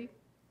authority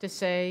to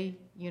say,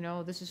 you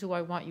know, this is who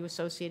I want you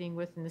associating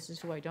with and this is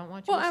who I don't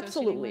want you associating with? Well,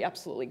 absolutely,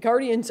 absolutely.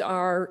 Guardians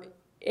are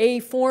a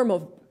form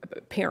of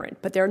parent,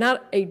 but they're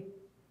not a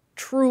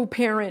true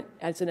parent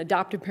as an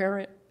adoptive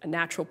parent, a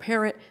natural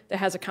parent that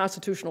has a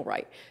constitutional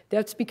right.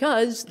 That's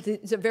because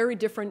it's a very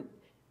different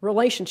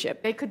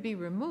relationship. They could be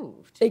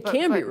removed. They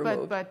can be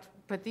removed.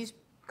 But these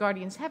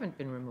guardians haven't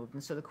been removed,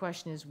 and so the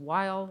question is,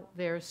 while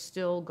they're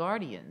still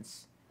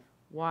guardians,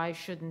 why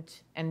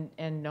shouldn't, and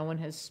no one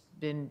has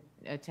been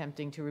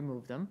attempting to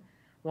remove them,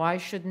 why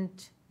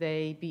shouldn't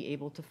they be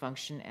able to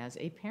function as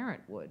a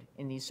parent would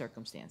in these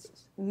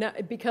circumstances? No,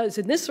 because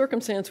in this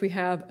circumstance we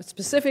have a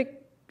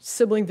specific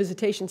sibling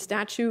visitation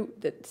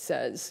statute that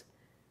says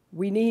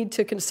we need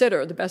to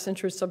consider the best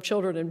interests of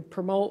children and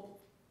promote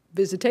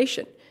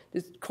visitation.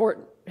 The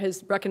court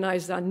has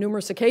recognized on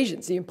numerous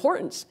occasions the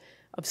importance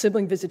of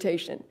sibling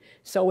visitation.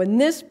 So in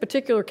this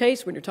particular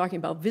case, when you're talking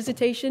about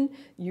visitation,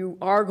 you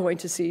are going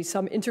to see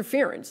some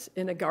interference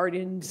in a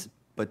guardian's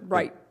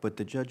right. But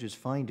the judge's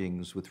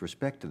findings with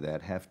respect to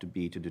that have to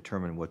be to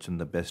determine what's in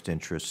the best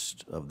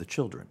interest of the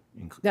children.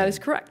 That is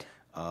correct.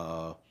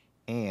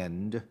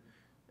 And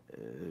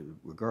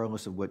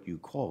regardless of what you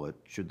call it,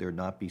 should there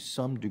not be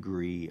some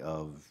degree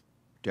of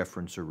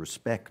deference or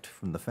respect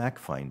from the fact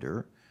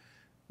finder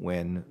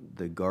when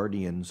the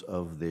guardians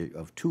of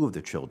two of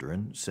the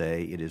children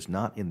say it is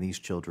not in these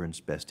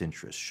children's best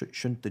interest?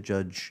 Shouldn't the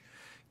judge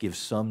give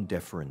some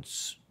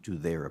deference to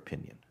their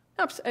opinion?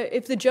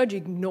 If the judge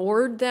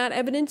ignored that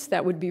evidence,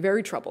 that would be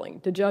very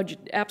troubling. The judge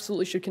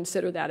absolutely should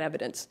consider that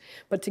evidence.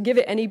 But to give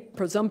it any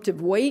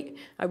presumptive weight,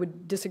 I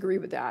would disagree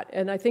with that.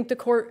 And I think the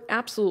court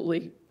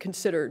absolutely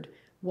considered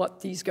what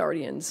these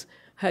guardians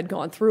had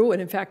gone through.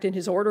 And in fact, in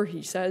his order,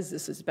 he says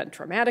this has been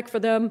traumatic for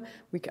them.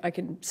 I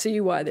can see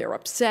why they're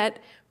upset.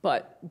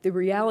 But the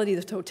reality,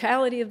 the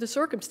totality of the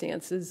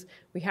circumstances,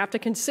 we have to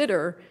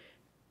consider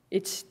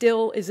it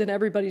still is in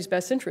everybody's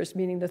best interest,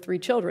 meaning the three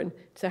children,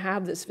 to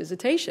have this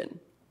visitation.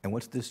 And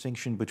what's the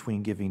distinction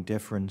between giving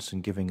deference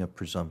and giving a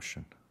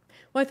presumption?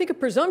 Well, I think a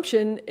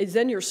presumption is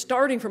then you're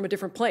starting from a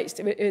different place.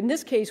 In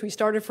this case, we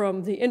started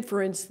from the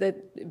inference that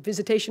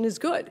visitation is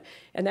good,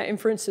 and that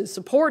inference is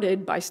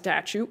supported by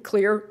statute,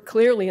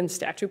 clearly in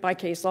statute, by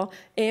case law,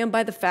 and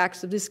by the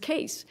facts of this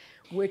case,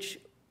 which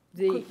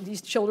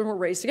these children were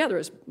raised together,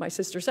 as my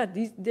sister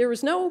said. There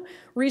was no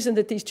reason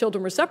that these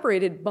children were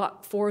separated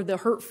but for the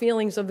hurt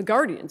feelings of the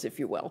guardians, if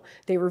you will.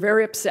 They were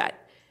very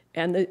upset,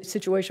 and the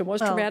situation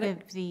was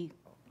traumatic. The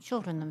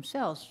children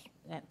themselves,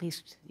 at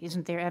least,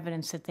 isn't there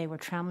evidence that they were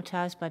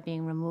traumatized by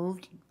being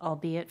removed,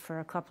 albeit for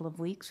a couple of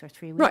weeks or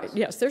 3 weeks? Right,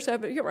 yes, there's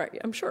evidence. You're right,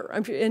 I'm sure.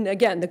 And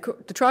again,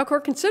 the trial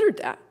court considered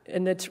that,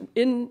 and it's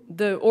in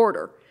the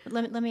order. But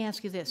let me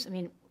ask you this. I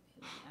mean,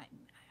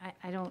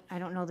 I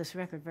don't know this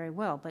record very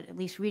well, but at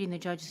least reading the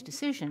judge's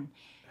decision,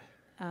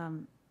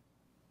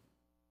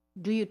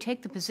 do you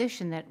take the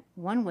position that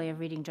one way of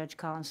reading Judge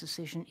Collins'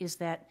 decision is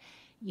that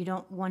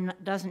one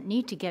doesn't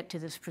need to get to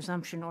this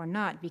presumption or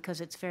not, because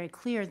it's very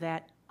clear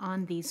that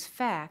on these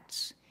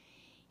facts,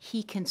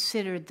 he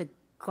considered the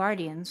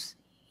guardians,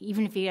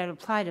 even if he had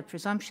applied a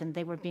presumption,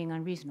 they were being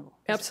unreasonable?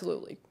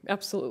 Absolutely,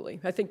 absolutely.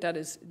 I think that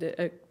is,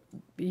 the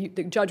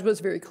judge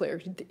was very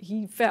clear.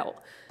 He felt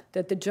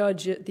that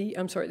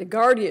the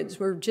guardians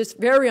were just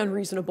very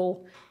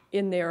unreasonable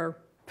in their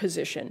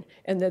position,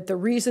 and that the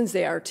reasons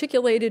they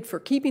articulated for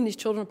keeping these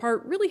children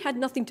apart really had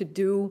nothing to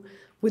do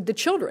with the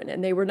children,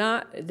 and they were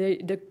not,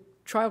 the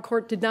trial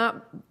court did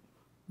not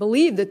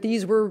believe that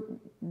these were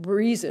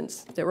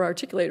reasons that were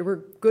articulated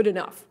were good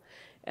enough,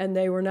 and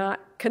they were not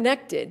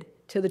connected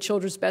to the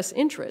children's best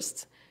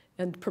interests.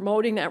 And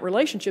promoting that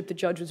relationship, the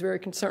judge was very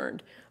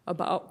concerned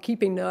about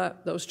keeping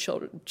those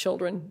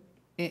children.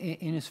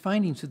 In his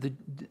findings,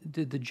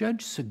 did the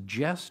judge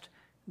suggest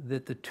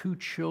that the two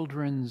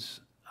children's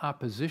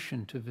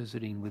opposition to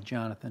visiting with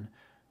Jonathan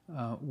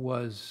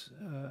was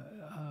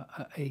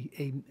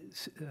a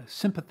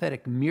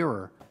sympathetic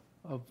mirror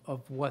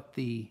of what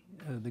the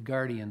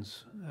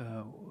guardians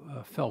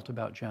felt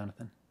about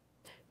Jonathan?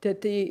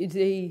 That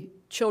the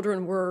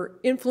children were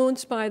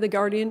influenced by the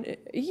guardian?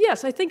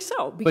 Yes, I think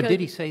so. But did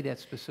he say that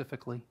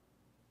specifically?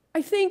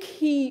 I think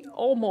he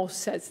almost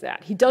says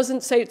that. He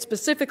doesn't say it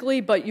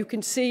specifically, but you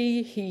can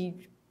see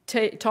he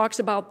talks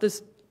about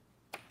this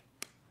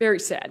very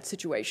sad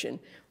situation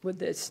with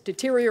this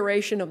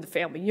deterioration of the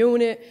family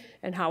unit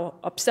and how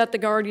upset the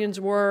guardians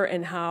were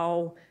and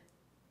how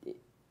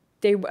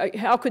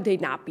could they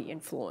not be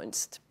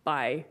influenced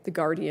by the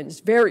guardians'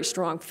 very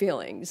strong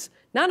feelings,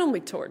 not only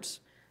towards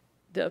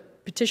the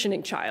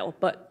petitioning child,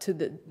 but to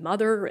the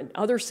mother and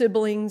other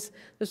siblings.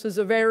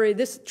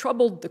 This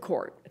troubled the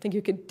court. I think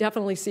you could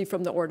definitely see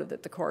from the order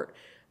that the court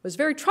was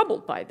very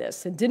troubled by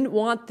this and didn't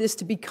want this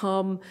to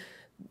become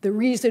the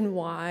reason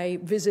why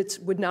visits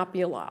would not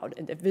be allowed,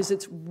 and that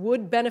visits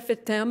would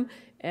benefit them,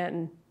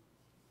 and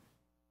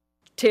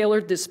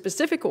tailored this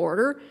specific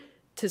order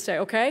to say,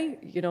 okay,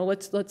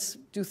 let's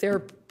do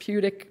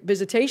therapeutic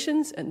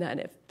visitations, and then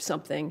if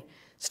something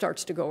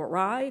starts to go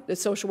awry, the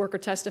social worker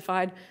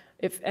testified,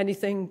 if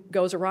anything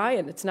goes awry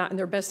and it's not in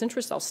their best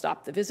interest, I'll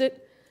stop the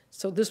visit.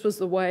 So this was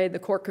the way the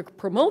court could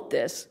promote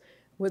this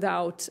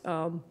without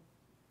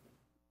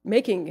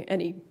making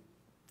any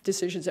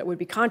decisions that would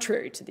be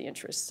contrary to the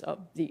interests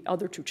of the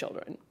other two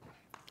children.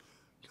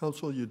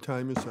 Counsel, your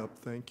time is up.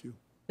 Thank you.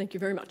 Thank you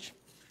very much.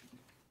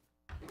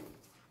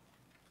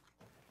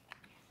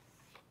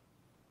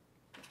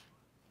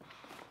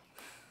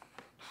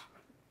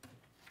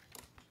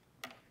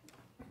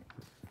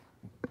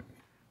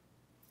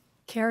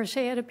 Kara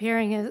Shayette,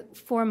 appearing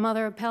for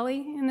Mother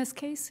Appellee in this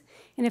case.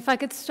 And if I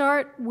could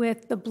start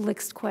with the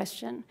Blixt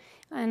question.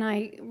 And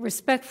I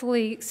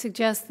respectfully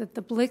suggest that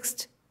the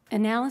Blixt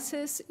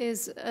analysis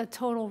is a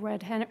total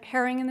red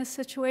herring in this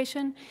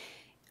situation.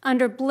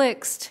 under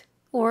Blixt,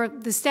 or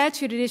the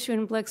statute at issue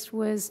in Blixt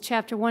was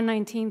Chapter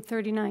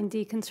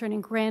 11939D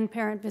concerning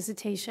grandparent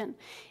visitation.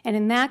 And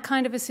in that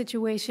kind of a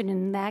situation,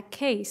 in that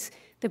case,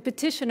 the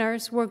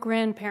petitioners were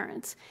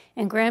grandparents.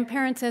 And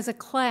grandparents as a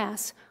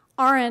class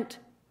aren't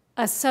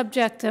a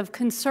subject of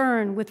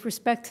concern with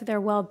respect to their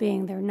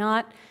well-being. They're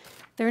not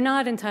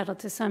entitled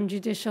to some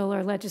judicial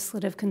or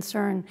legislative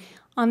concern.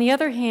 On the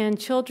other hand,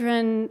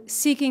 children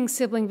seeking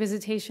sibling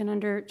visitation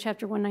under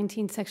Chapter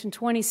 119, Section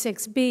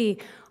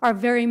 26B are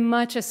very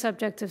much a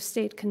subject of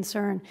state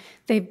concern.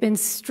 They've been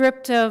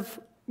stripped of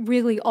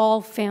really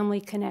all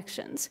family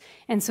connections.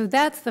 And so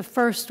that's the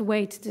first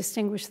way to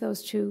distinguish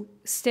those two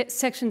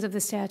sections of the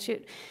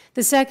statute.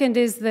 The second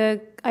is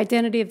the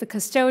identity of the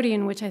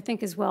custodian, which I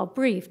think is well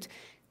briefed.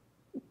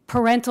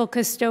 Parental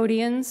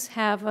custodians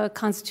have a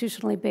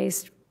constitutionally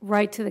based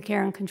right to the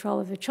care and control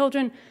of their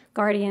children.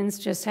 Guardians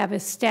just have a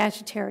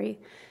statutory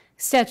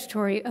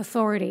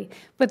authority.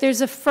 But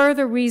there's a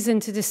further reason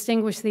to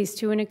distinguish these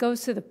two, and it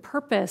goes to the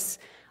purpose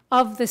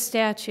of the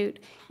statute.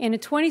 In a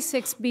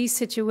 26B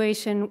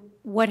situation,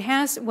 what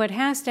has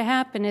to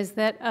happen is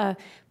that a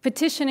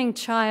petitioning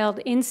child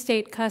in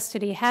state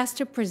custody has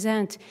to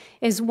present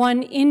as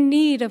one in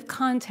need of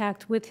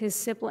contact with his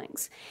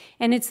siblings.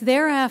 And it's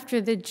thereafter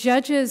the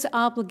judge's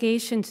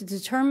obligation to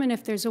determine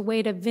if there's a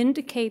way to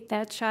vindicate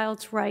that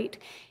child's right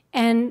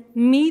and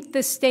meet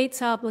the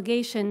state's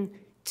obligation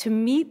to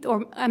meet,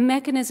 or a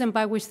mechanism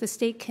by which the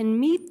state can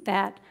meet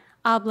that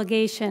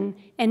obligation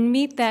and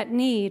meet that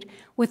need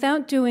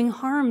without doing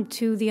harm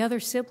to the other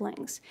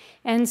siblings.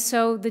 And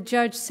so the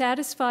judge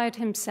satisfied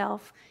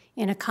himself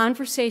in a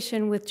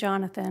conversation with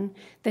Jonathan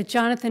that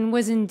Jonathan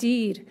was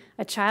indeed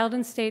a child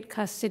in state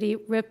custody,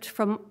 ripped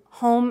from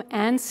home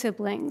and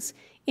siblings,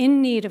 in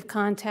need of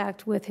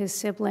contact with his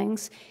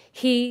siblings.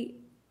 He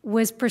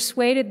was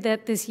persuaded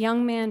that this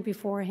young man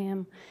before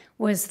him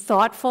was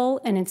thoughtful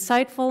and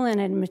insightful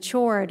and had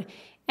matured.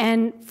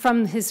 And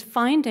from his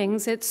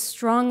findings, it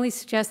strongly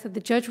suggests that the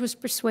judge was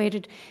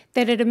persuaded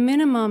that at a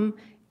minimum,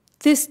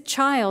 this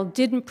child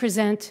didn't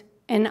present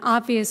an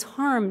obvious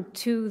harm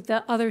to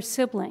the other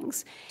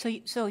siblings.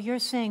 So you're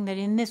saying that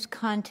in this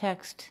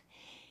context,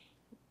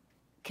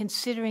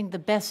 considering the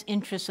best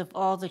interests of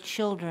all the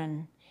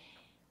children,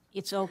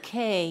 it's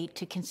okay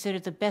to consider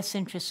the best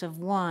interests of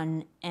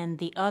one and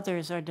the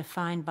others are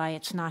defined by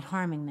it's not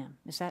harming them.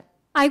 Is that?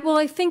 Well,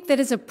 I think that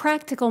as a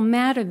practical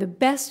matter, the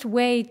best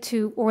way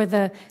to, or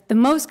the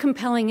most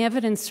compelling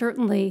evidence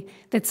certainly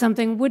that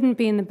something wouldn't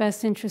be in the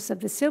best interests of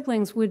the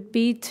siblings would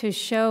be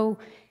to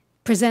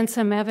present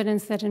some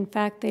evidence that in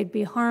fact they'd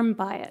be harmed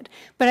by it.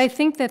 But I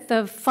think that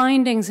the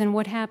findings and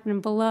what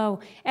happened below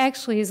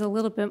actually is a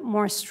little bit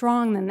more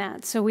strong than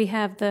that. So we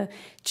have the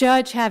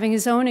judge having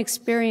his own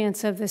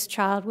experience of this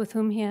child with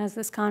whom he has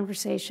this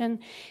conversation,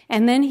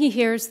 and then he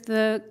hears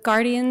the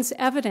guardian's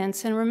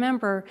evidence. And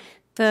remember,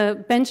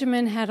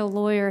 Benjamin had a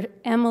lawyer,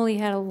 Emily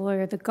had a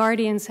lawyer, the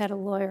guardians had a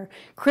lawyer,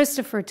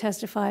 Christopher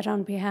testified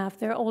on behalf,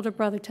 their older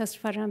brother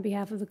testified on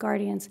behalf of the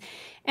guardians.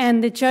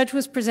 And the judge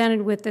was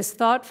presented with this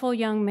thoughtful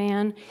young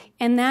man,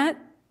 and that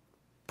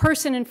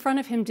person in front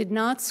of him did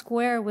not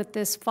square with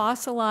this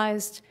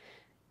fossilized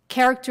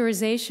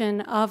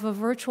characterization of a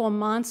virtual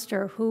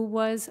monster who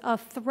was a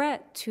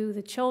threat to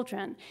the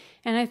children.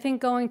 And I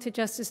think going to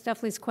Justice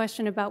Duffley's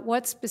question about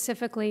what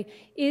specifically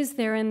is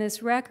there in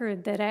this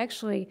record that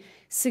actually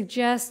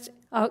suggests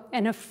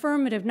an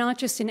affirmative, not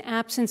just an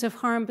absence of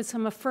harm, but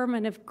some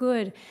affirmative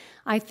good,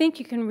 I think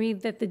you can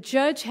read that the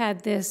judge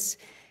had this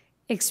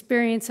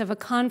experience of a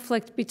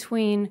conflict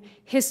between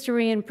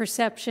history and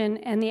perception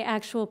and the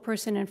actual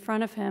person in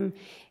front of him.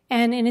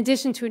 And in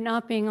addition to it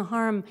not being a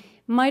harm,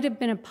 might have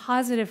been a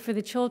positive for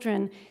the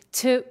children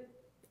to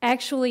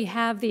actually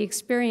have the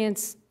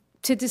experience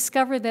to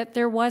discover that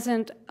there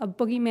wasn't a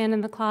boogeyman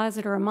in the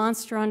closet or a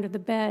monster under the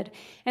bed,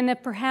 and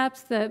that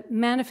perhaps the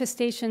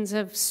manifestations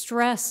of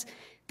stress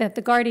that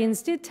the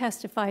guardians did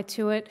testify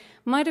to it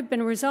might have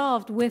been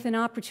resolved with an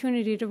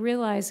opportunity to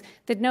realize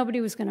that nobody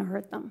was going to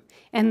hurt them,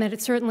 and that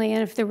it certainly,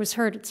 and if there was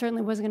hurt, it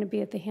certainly wasn't going to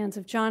be at the hands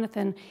of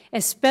Jonathan,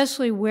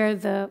 especially where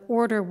the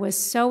order was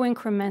so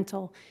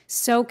incremental,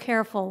 so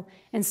careful,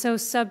 and so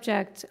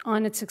subject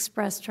on its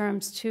express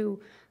terms to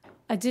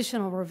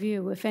additional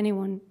review if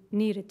anyone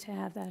needed to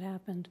have that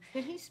happen.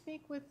 Did he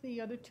speak with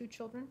the other two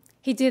children?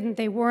 He didn't.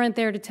 They weren't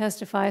there to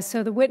testify.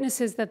 So the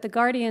witnesses that the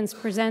guardians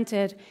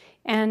presented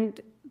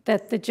and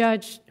that the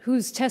judge,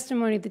 whose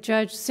testimony the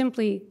judge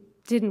simply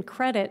didn't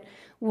credit,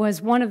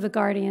 was one of the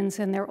guardians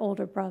and their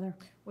older brother.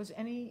 Was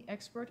any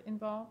expert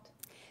involved?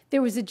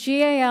 There was a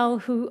GAL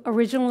who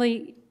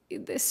originally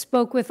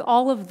spoke with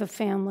all of the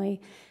family,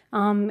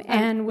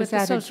 and with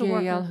the social worker.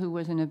 Was that a GAL who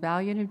was an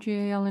evaluative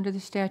GAL under the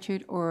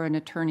statute, or an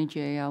attorney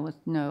GAL with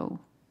no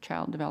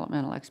child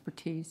developmental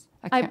expertise?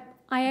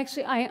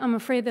 I'm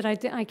afraid that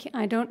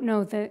I don't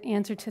know the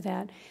answer to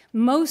that.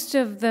 Most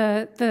of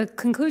the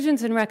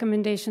conclusions and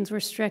recommendations were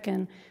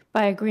stricken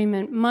by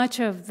agreement. Much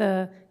of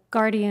the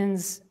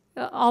guardians,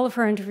 all of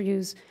her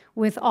interviews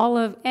with all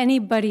of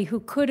anybody who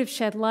could have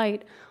shed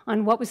light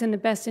on what was in the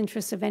best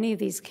interest of any of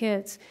these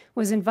kids,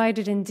 was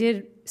invited and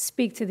did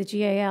speak to the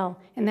GAL,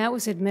 and that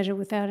was admitted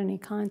without any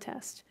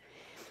contest.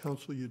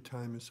 Counsel, your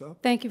time is up.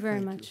 Thank you very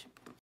Thank much. you.